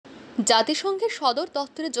জাতিসংঘের সদর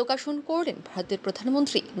দপ্তরে যোগাসন করলেন ভারতের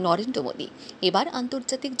প্রধানমন্ত্রী নরেন্দ্র মোদী। এবার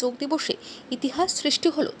আন্তর্জাতিক যোগ দিবসে ইতিহাস সৃষ্টি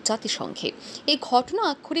হলো জাতিসংঘে। এই ঘটনা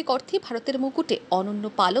আক্ষরিক অর্থে ভারতের মুকুটে অনন্য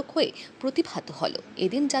পালক হয়ে প্রতিভাত হলো।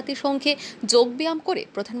 এদিন জাতিসংঘে যোগব্যায়াম করে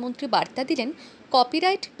প্রধানমন্ত্রী বার্তা দিলেন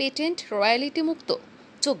কপিরাইট, পেটেন্ট, রয়্যালিটি মুক্ত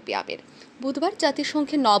যোগব্যায়ামের। বুধবার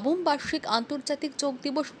জাতিসংঘের নবম বার্ষিক আন্তর্জাতিক যোগ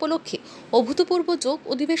দিবস উপলক্ষে অভূতপূর্ব যোগ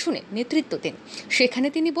অধিবেশনে নেতৃত্ব দেন। সেখানে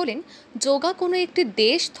তিনি বলেন, যোগা কোনো একটি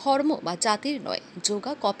দেশ, ধর্ম বা জাতির নয়।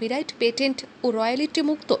 যোগা কপিরাইট, পেটেন্ট ও রয়্যালিটি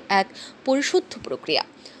মুক্ত এক পরিশুদ্ধ প্রক্রিয়া।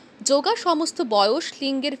 যোগা সমস্ত বয়স,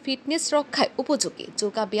 লিঙ্গের ফিটনেস রক্ষায় উপযোগী।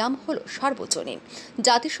 যোগা ব্যায়াম হলো সার্বজনীন।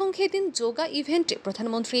 জাতিসংঘে এদিন যোগা ইভেন্টে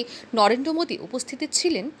প্রধানমন্ত্রী নরেন্দ্র মোদী উপস্থিত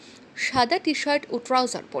ছিলেন সাদা টি শার্ট ও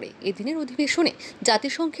ট্রাউজার পরে। এদিনের অধিবেশনে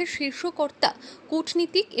জাতিসংঘের শীর্ষ কর্তা,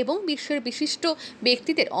 কূটনীতিক এবং বিশ্বের বিশিষ্ট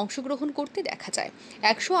ব্যক্তিদের অংশগ্রহণ করতে দেখা যায়।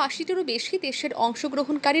 180টিরও বেশি দেশের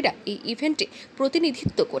অংশগ্রহণকারীরা এই ইভেন্টে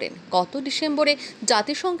প্রতিনিধিত্ব করেন। গত ডিসেম্বরে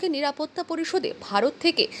জাতিসংঘের নিরাপত্তা পরিষদে ভারত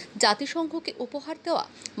থেকে জাতিসংঘকে উপহার দেওয়া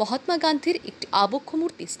মহাত্মা গান্ধীর একটি আবক্ষ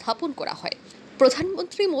মূর্তি স্থাপন করা হয়।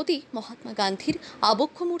 প্রধানমন্ত্রী মোদী মহাত্মা গান্ধীর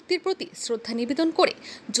আবক্ষ মূর্তির প্রতি শ্রদ্ধা নিবেদন করে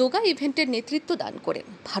যোগা ইভেন্টের নেতৃত্ব দান করেন।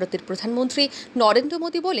 ভারতের প্রধানমন্ত্রী নরেন্দ্র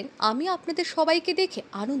মোদী বলেন, আমি আপনাদের সবাইকে দেখে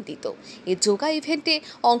আনন্দিত। এই যোগা ইভেন্টে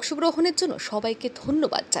অংশগ্রহণের জন্য সবাইকে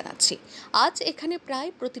ধন্যবাদ জানাচ্ছি। আজ এখানে প্রায়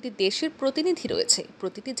প্রতিটি দেশের প্রতিনিধি রয়েছে,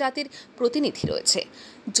 প্রতিটি জাতির প্রতিনিধি রয়েছে।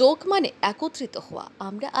 যোগ মানে একত্রিত হওয়া।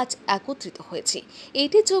 আমরা আজ একত্রিত হয়েছি।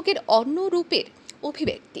 এটি যোগের অন্য রূপের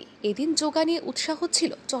অভিব্যক্তি। এদিন যোগা নিয়ে উৎসাহ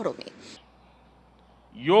ছিল চরমে।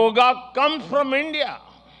 Yoga comes from India,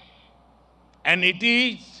 and it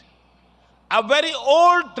is a very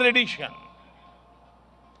old tradition.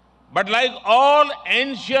 But like all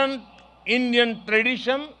ancient Indian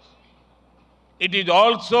traditions, it is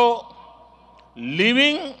also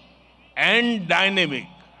living and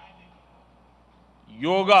dynamic.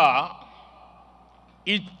 Yoga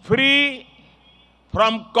is free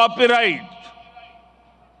from copyright,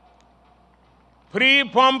 free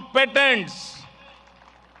from patents,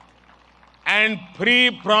 and free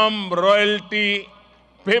from royalty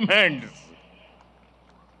payments.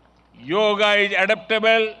 Yoga is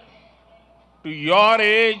adaptable to your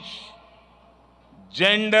age,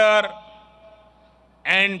 gender,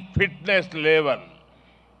 and fitness level.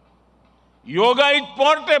 Yoga is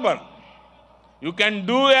portable. You can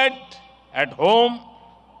do it at home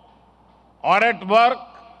or at work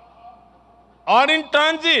or in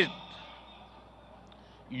transit.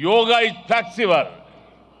 Yoga is flexible.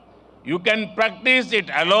 You can practice it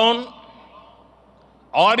alone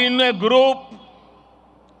or in a group,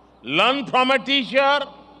 learn from a teacher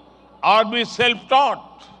or be self-taught.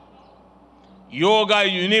 Yoga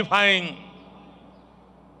is unifying.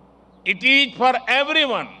 It is for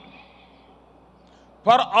everyone,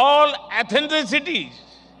 for all ethnicities,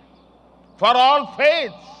 for all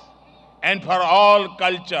faiths, and for all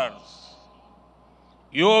cultures.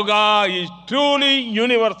 Yoga is truly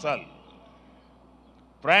universal.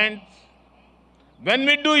 Friends, when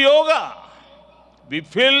we do yoga, we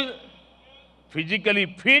feel physically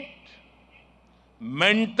fit,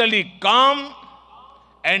 mentally calm,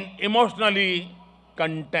 and emotionally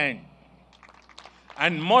content.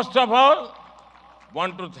 And most of all,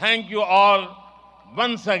 want to thank you all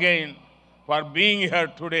once again for being here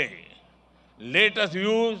today. Let us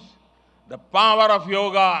use the power of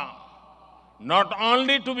yoga not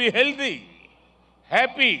only to be healthy,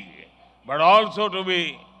 happy, but also to be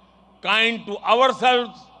kind to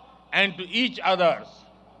ourselves and to each others.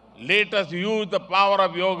 Let us use the power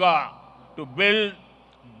of yoga to build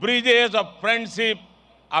bridges of friendship,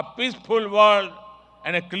 a peaceful world,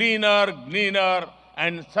 and a cleaner, greener,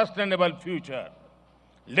 and sustainable future.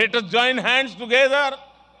 Let us join hands together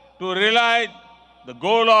to realize the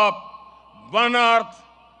goal of one earth,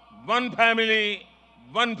 one family,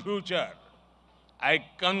 one future. I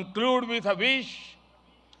conclude with a wish.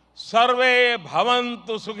 सर्वे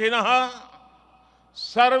भवन्तु सुखिनः,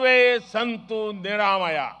 सर्वे सन्तु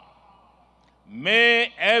निरामया.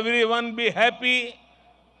 May everyone be happy.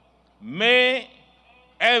 May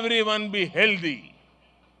everyone be healthy.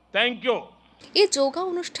 Thank you. এই যোগা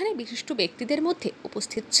অনুষ্ঠানে বিশিষ্ট ব্যক্তিদের মধ্যে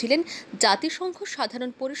উপস্থিত ছিলেন জাতিসংঘ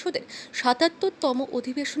সাধারণ পরিষদের ৭৭তম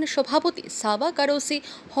অধিবেশনের সভাপতি সাবা গারোসি,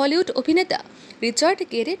 হলিউড অভিনেতা রিচার্ড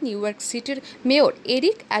গেরে, নিউ ইয়র্ক সিটির মেয়র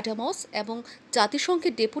এরিক অ্যাডামস এবং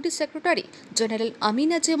জাতিসংঘের deputy secretary general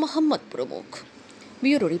Amina J Mohammad প্রমুখ।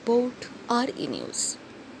 Bureau report, RE news.